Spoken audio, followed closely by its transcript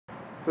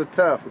So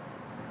Tuf,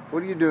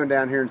 what are you doing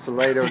down here in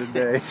Salado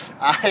today?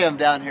 I am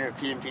down here at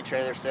P&P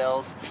Trailer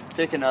Sales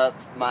picking up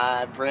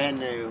my brand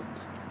new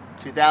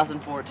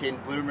 2014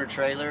 Bloomer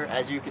trailer.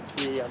 As you can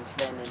see, I'm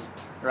standing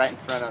right in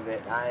front of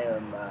it.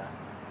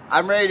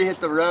 I'm ready to hit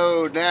the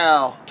road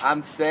now.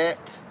 I'm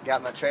set,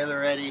 got my trailer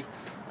ready.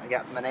 I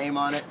got my name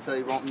on it so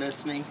you won't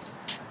miss me,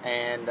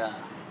 and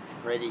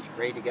ready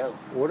to go.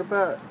 What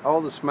about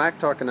all the smack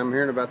talking I'm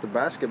hearing about the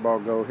basketball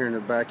goal here in the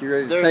back? You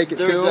ready to take it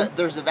to them?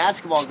 There's a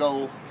basketball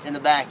goal in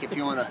the back if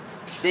you want to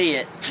see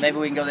it. Maybe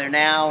we can go there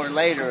now or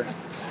later.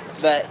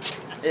 But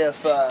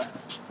if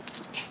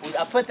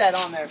I put that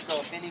on there, so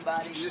if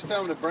anybody... You just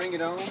tell them to bring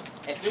it on?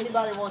 If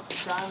anybody wants to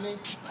try me,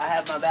 I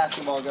have my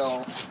basketball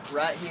goal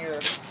right here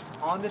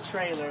on the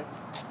trailer,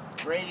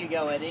 ready to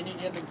go at any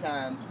given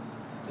time.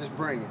 Just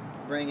bring it.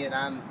 Bring it.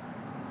 I'm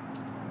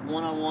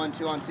 1-on-1,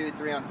 2-on-2,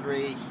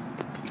 3-on-3,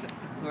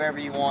 whoever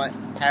you want,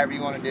 however you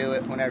want to do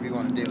it, whenever you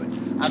want to do it.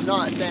 I'm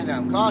not saying that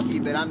I'm cocky,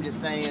 but I'm just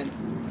saying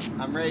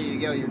I'm ready to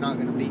go. You're not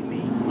going to beat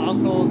me.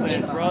 Uncles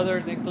and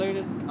brothers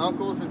included?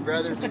 Uncles and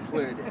brothers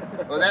included.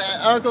 Well,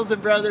 uncles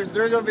and brothers,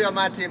 they're going to be on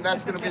my team.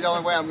 That's going to be the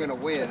only way I'm going to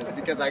win, is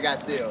because I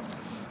got them.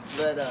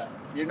 But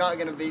you're not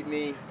going to beat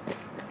me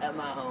at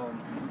my home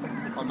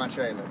on my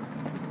trailer.